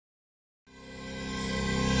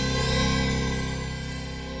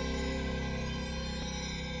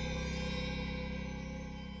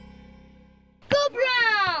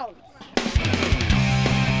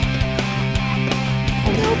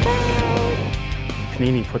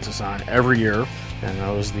Panini puts this on every year, and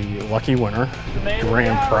I was the lucky winner. The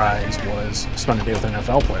grand prize was spend a day with an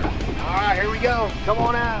NFL player. All right, here we go. Come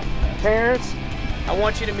on out. Terrance, I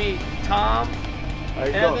want you to meet Tom,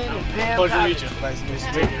 Evan, and Pam. Pleasure to meet you. Nice to meet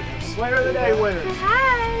you. Player of the day winner.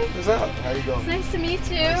 Hi. What's up? How you doing? It's nice to meet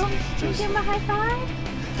you. Nice to meet you Can you too. give him a high five?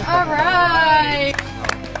 All right.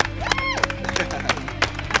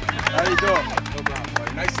 How you doing? No problem,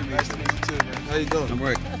 buddy. Nice to meet you too, man. How you doing? I'm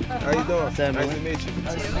great. How you doing? Nice to meet you.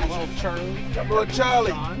 Nice to meet you. Little Charlie. Little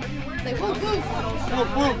Charlie. Say whoop whoop. Whoop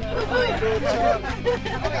whoop. Little Charlie.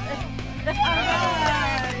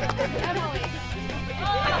 Emily.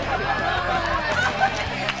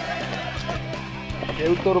 Okay,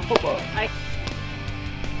 we throw the football.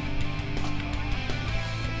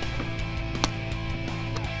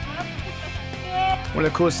 One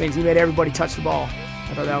of the coolest things, he made everybody touch the ball.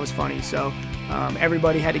 I thought that was funny. So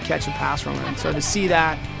everybody had to catch a pass from him. So to see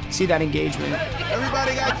that engagement.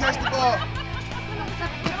 Everybody got to catch the ball.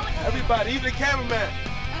 Everybody, even the cameraman.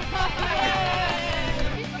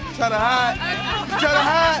 Trying to hide. Trying to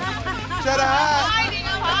hide. Trying to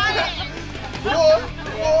hide. Come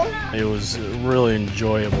on. It was really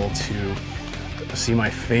enjoyable to see my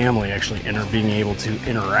family actually being able to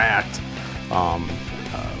interact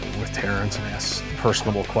with Terrance and ask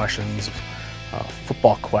personable questions,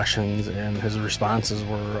 football questions, and his responses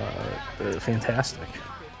were fantastic.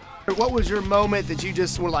 What was your moment that you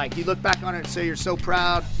just were like, you look back on it and say you're so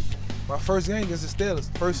proud? My first game against the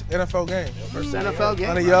Steelers. First NFL game. First NFL game.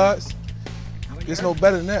 100 yards. There's no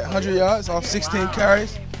better than that. 100 yards off 16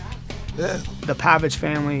 carries. Yeah. The Pavich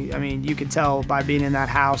family, I mean, you could tell by being in that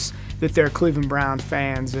house that they're Cleveland Brown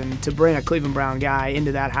fans, and to bring a Cleveland Brown guy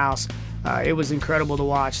into that house, it was incredible to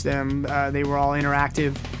watch them. They were all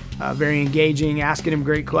interactive, very engaging, asking him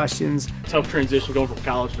great questions. Tough transition going from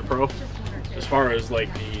college to pro, as far as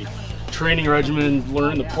like the training regimen,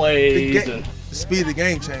 learning the plays, and the speed of the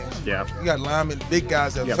game changed. Yeah. You got linemen, big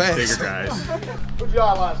guys that are fast. Bigger guys. What's your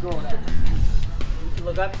lines going at?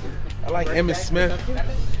 Look up. I like Emmitt Smith.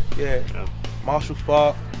 Yeah. Marshall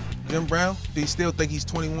Falk. Jim Brown. Do you still think he's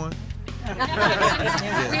 21? We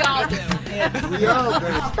all do. We all do.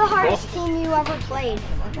 What's the hardest team you ever played?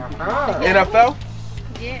 NFL?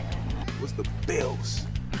 Yeah. What's the Bills?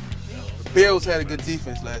 The Bills had a good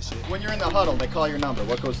defense last year. When you're in the huddle, they call your number.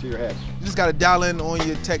 What goes through your head? You just got to dial in on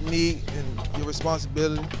your technique and your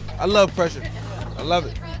responsibility. I love pressure. I love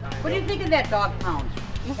it. What do you think of that dog pound?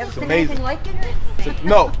 You ever seen amazing. anything like it?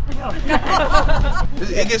 No.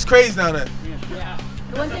 It gets crazy down there.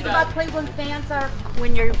 The one thing about Cleveland fans are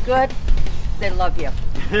when you're good, they love you.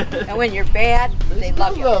 And when you're bad, they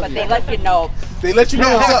love you. But they let you know. They let you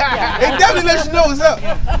know what's up. Yeah. They definitely let you know what's up.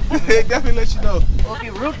 They definitely let you know. We'll be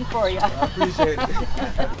rooting for you. I appreciate it.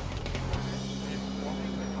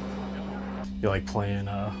 You like playing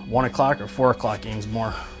 1 o'clock or 4 o'clock games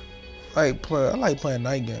more? I like playing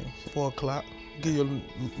night games. 4 o'clock. Give you a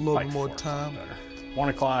little Like bit more 4 is time. better. 1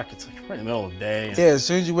 o'clock, it's like right in the middle of the day. Yeah, as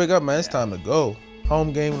soon as you wake up, man, it's time to go.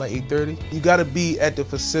 Home game like 8:30. You got to be at the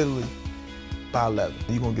facility by 11.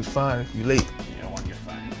 You're going to get fined if you're late. You don't want to get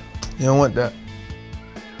fined. You don't want that.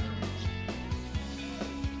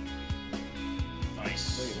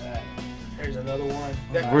 Nice. Here's another one.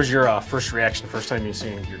 What was your first reaction, first time you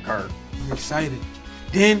seen your card? I'm excited.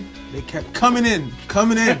 Then they kept coming in.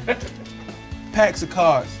 Packs of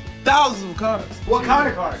cards. Thousands of cards. What kind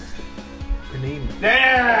of cards? Panini.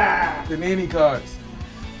 Yeah! Panini cards.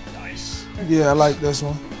 Nice. Yeah, I like this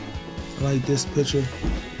one. I like this picture.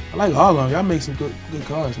 I like all of them. Y'all make some good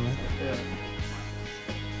cards, man. Yeah.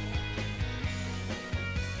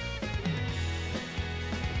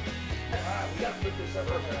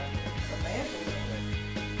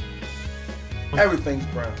 Everything's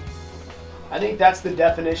brown. I think that's the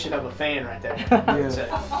definition of a fan right there.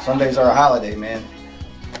 Yeah. Sundays are a holiday, man.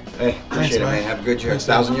 Hey, appreciate it, man. man. Have a good year.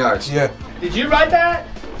 Appreciate 1,000 it. yards. Yeah. Did you write that?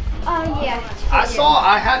 Yeah. I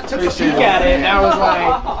took a Appreciate peek it. at it and I was like,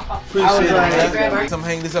 Appreciate it, like, man. I'm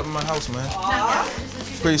hanging this up in my house, man.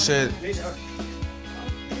 Appreciate it.